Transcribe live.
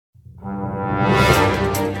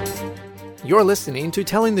You're listening to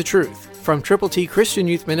Telling the Truth from Triple T Christian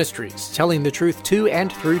Youth Ministries, telling the truth to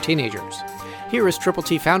and through teenagers. Here is Triple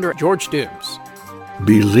T founder George Dooms.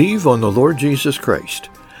 Believe on the Lord Jesus Christ.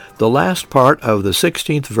 The last part of the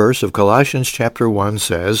 16th verse of Colossians chapter 1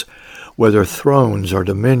 says, whether thrones or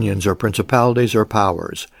dominions or principalities or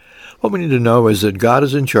powers. What we need to know is that God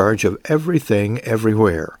is in charge of everything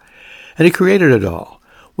everywhere, and He created it all.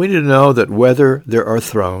 We need to know that whether there are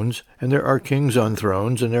thrones, and there are kings on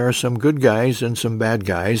thrones, and there are some good guys and some bad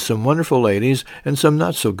guys, some wonderful ladies and some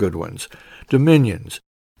not-so-good ones, dominions.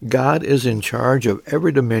 God is in charge of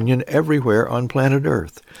every dominion everywhere on planet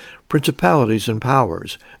Earth. Principalities and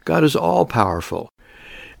powers. God is all-powerful.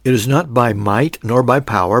 It is not by might nor by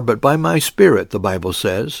power, but by my Spirit, the Bible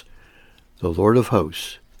says, the Lord of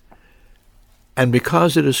hosts. And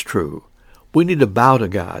because it is true, we need to bow to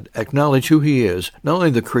God, acknowledge who He is, not only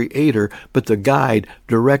the Creator, but the guide,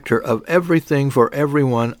 director of everything for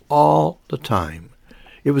everyone all the time.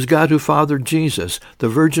 It was God who fathered Jesus. The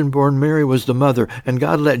virgin-born Mary was the mother, and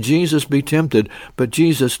God let Jesus be tempted, but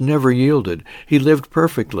Jesus never yielded. He lived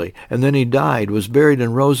perfectly, and then He died, was buried,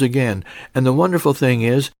 and rose again. And the wonderful thing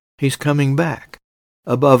is, He's coming back.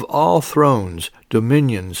 Above all thrones,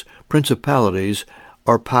 dominions, principalities,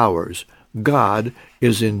 or powers, God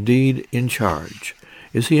is indeed in charge.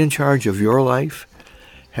 Is He in charge of your life?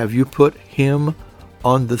 Have you put Him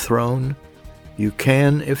on the throne? You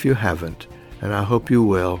can if you haven't, and I hope you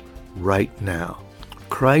will right now.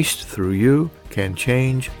 Christ, through you, can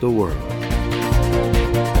change the world.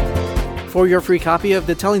 For your free copy of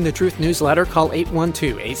the Telling the Truth newsletter, call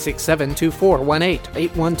 812-867-2418,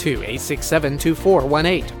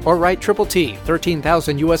 812-867-2418, or write Triple T,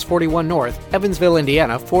 13,000 U.S. 41 North, Evansville,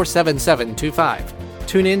 Indiana, 47725.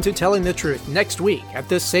 Tune in to Telling the Truth next week at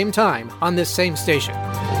this same time on this same station.